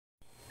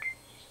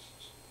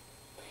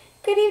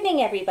Good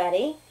evening,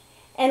 everybody,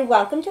 and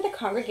welcome to the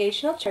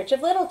Congregational Church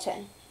of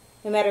Littleton.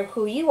 No matter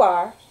who you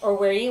are or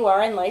where you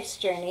are in life's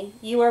journey,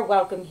 you are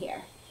welcome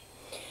here.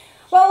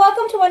 Well,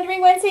 welcome to Wondering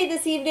Wednesday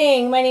this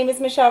evening. My name is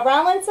Michelle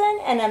Rollinson,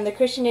 and I'm the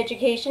Christian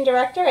Education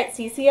Director at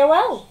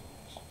CCOL.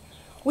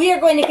 We are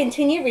going to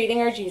continue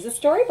reading our Jesus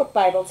Storybook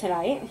Bible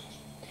tonight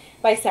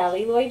by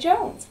Sally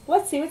Lloyd-Jones.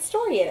 Let's see what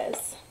story it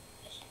is.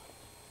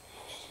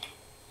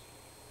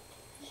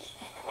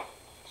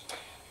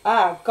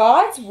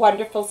 God's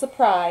Wonderful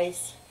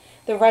Surprise.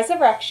 The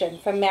Resurrection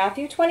from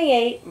Matthew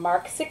 28,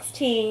 Mark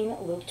 16,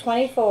 Luke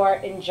 24,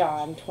 and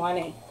John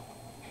 20.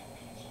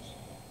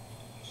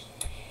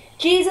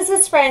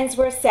 Jesus' friends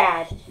were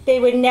sad. They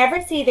would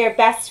never see their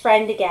best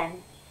friend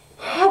again.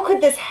 How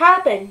could this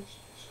happen?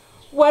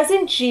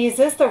 Wasn't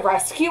Jesus the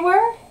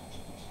rescuer?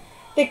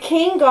 The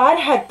King God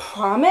had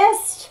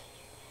promised?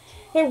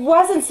 It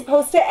wasn't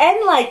supposed to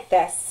end like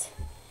this.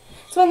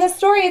 So in the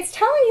story, it's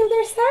telling you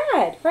they're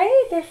sad,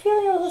 right? They're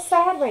feeling a little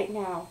sad right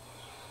now.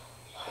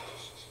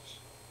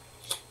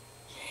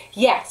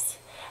 Yes,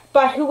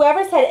 but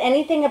whoever said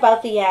anything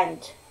about the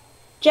end?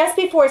 Just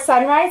before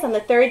sunrise on the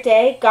third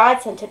day,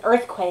 God sent an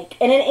earthquake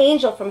and an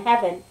angel from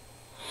heaven.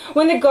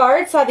 When the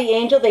guards saw the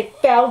angel, they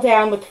fell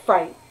down with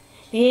fright.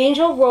 The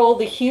angel rolled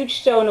the huge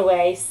stone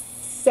away,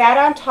 sat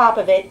on top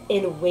of it,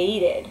 and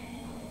waited.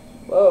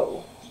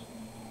 Whoa.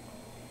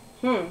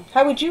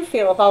 How would you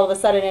feel if all of a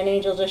sudden an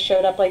angel just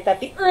showed up like that?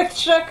 The earth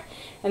shook,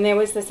 and there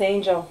was this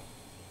angel.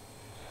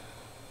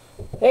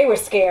 They were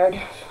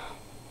scared.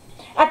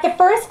 At the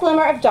first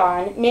glimmer of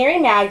dawn, Mary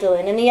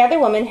Magdalene and the other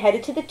woman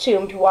headed to the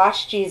tomb to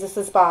wash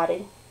Jesus'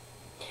 body.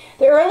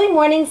 The early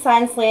morning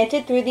sun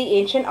slanted through the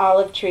ancient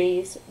olive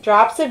trees.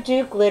 Drops of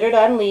dew glittered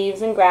on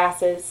leaves and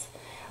grasses.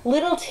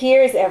 Little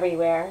tears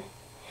everywhere.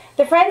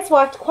 The friends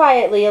walked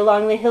quietly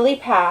along the hilly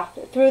path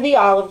through the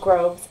olive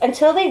groves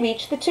until they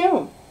reached the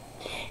tomb,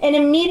 and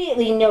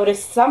immediately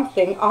noticed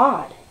something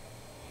odd.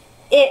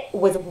 It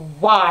was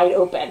wide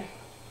open.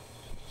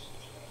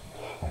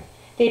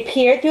 They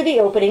peered through the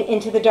opening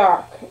into the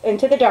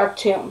dark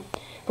tomb.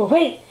 But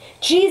wait,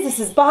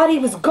 Jesus' body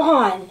was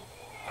gone.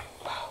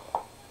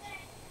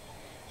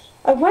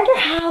 I wonder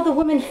how the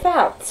woman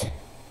felt,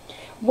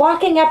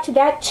 walking up to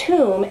that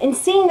tomb and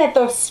seeing that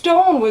the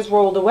stone was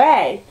rolled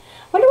away.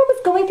 I wonder what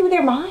was going through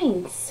their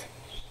minds.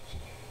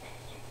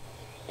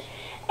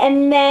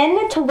 And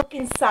then to look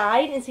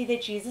inside and see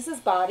that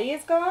Jesus' body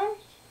is gone?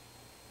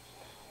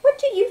 What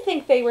do you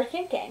think they were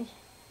thinking?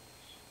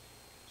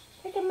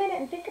 Take a minute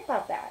and think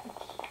about that.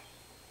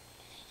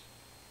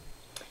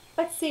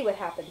 Let's see what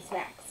happens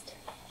next.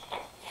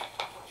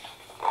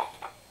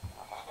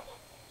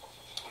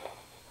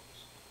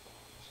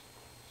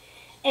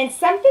 And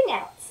something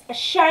else. A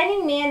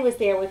shining man was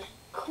there with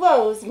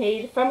clothes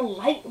made from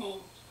lightning.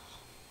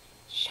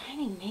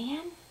 Shining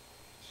man?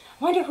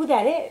 I wonder who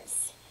that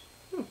is.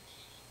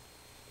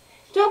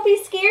 Don't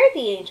be scared,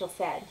 the angel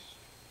said.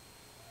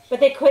 But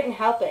they couldn't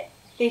help it.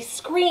 They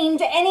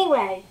screamed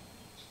anyway.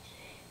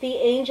 The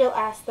angel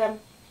asked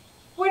them,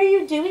 "What are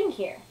you doing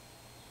here?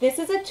 This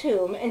is a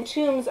tomb, and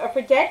tombs are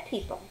for dead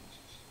people."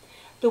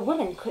 The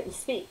woman couldn't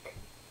speak.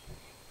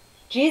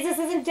 "Jesus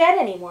isn't dead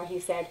anymore," he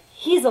said.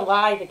 "He's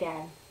alive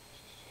again."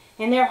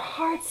 And their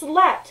hearts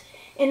leapt.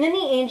 And then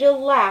the angel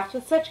laughed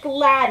with such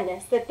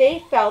gladness that they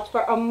felt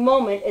for a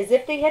moment as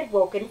if they had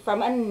woken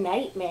from a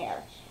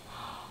nightmare.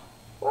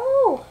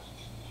 Whoa!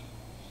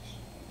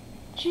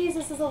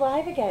 Jesus is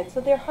alive again, so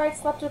their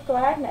hearts leapt with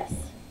gladness.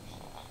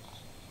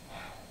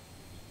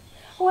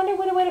 I wonder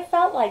what it would have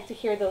felt like to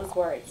hear those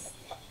words,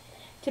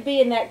 to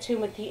be in that tomb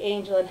with the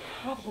angel and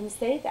have them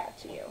say that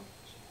to you.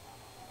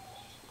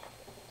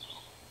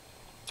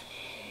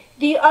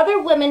 The other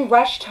women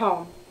rushed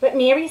home, but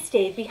Mary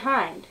stayed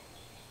behind.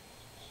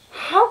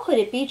 How could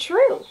it be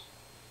true?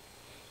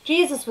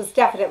 Jesus was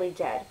definitely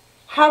dead.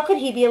 How could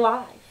he be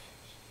alive?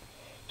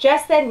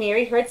 Just then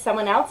Mary heard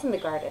someone else in the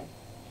garden.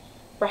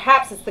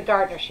 Perhaps it's the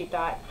gardener, she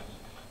thought.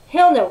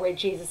 He'll know where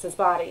Jesus'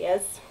 body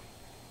is.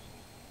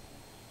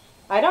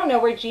 "I don't know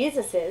where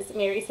Jesus is,"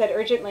 Mary said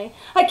urgently.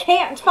 "I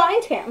can't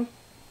find him."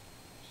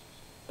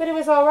 But it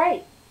was all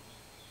right.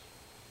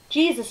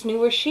 Jesus knew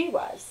where she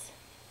was,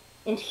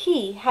 and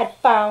he had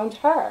found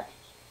her.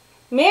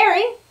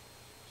 "Mary!"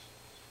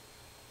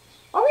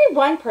 Only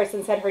one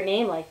person said her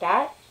name like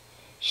that.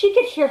 She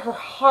could hear her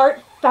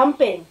heart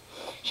thumping.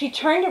 She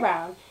turned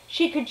around.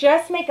 She could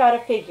just make out a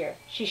figure.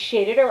 She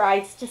shaded her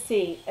eyes to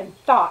see and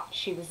thought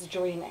she was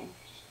dreaming.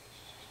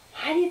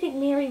 How do you think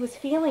Mary was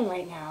feeling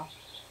right now?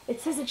 It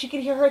says that she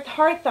could hear her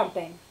heart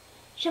thumping.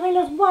 She only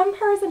knows one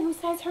person who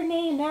says her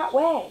name that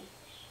way.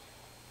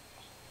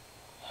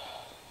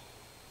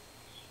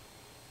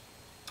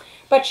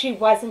 But she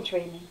wasn't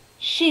dreaming.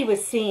 She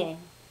was seeing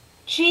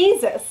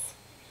Jesus.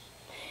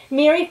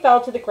 Mary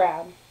fell to the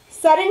ground.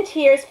 Sudden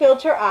tears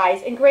filled her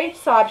eyes and great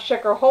sobs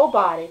shook her whole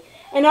body.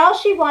 And all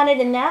she wanted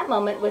in that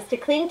moment was to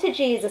cling to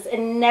Jesus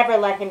and never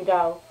let him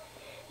go.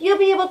 "You'll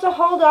be able to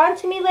hold on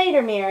to me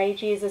later, Mary,"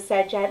 Jesus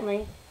said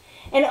gently,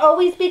 "and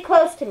always be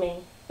close to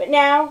me. But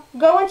now,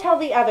 go and tell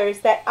the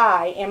others that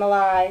I am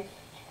alive."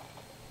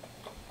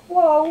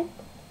 Whoa.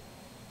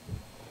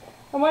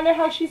 I wonder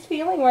how she's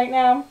feeling right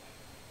now.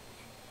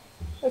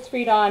 Let's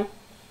read on.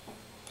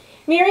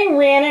 Mary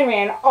ran and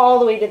ran all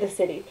the way to the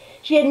city.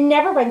 She had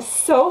never run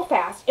so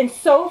fast and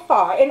so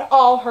far in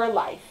all her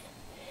life.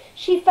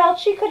 She felt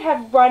she could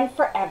have run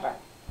forever.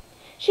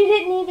 She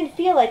didn't even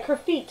feel like her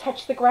feet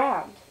touched the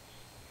ground.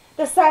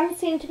 The sun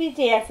seemed to be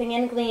dancing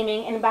and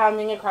gleaming and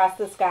bounding across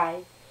the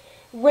sky,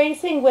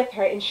 racing with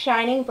her and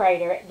shining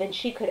brighter than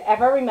she could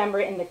ever remember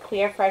in the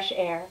clear, fresh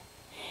air.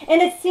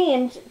 And it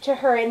seemed to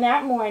her in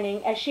that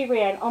morning as she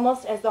ran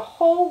almost as the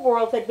whole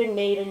world had been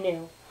made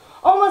anew,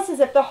 almost as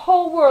if the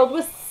whole world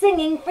was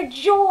singing for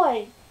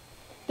joy.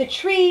 The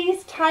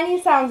trees,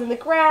 tiny sounds in the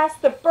grass,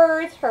 the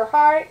birds, her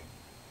heart.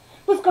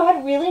 Was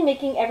God really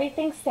making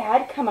everything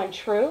sad come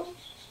untrue?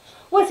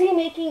 Was he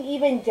making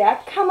even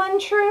death come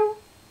untrue?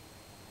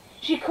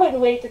 She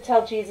couldn't wait to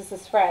tell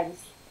Jesus'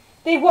 friends.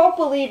 They won't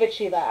believe it,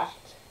 she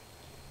laughed.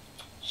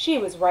 She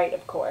was right,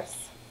 of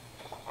course.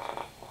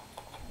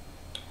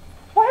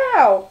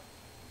 Wow!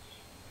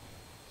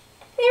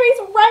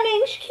 Mary's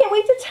running. She can't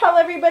wait to tell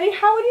everybody.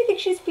 How do you think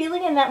she's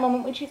feeling in that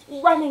moment when she's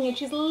running and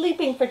she's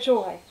leaping for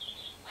joy?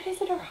 What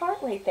is in her heart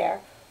right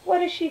there?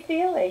 What is she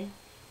feeling?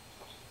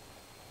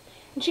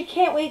 And she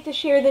can't wait to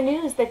share the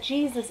news that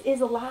Jesus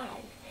is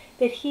alive,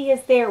 that he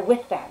is there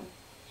with them.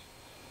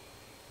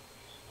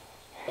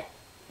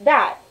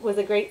 That was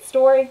a great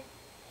story.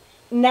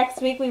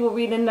 Next week we will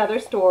read another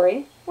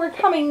story. We're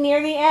coming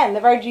near the end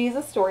of our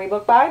Jesus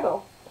Storybook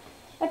Bible.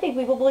 I think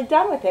we will be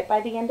done with it by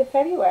the end of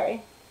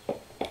February.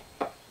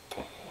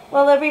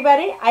 Well,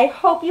 everybody, I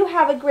hope you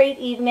have a great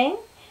evening,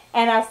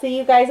 and I'll see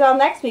you guys all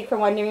next week for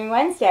Wondering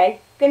Wednesday.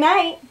 Good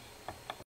night.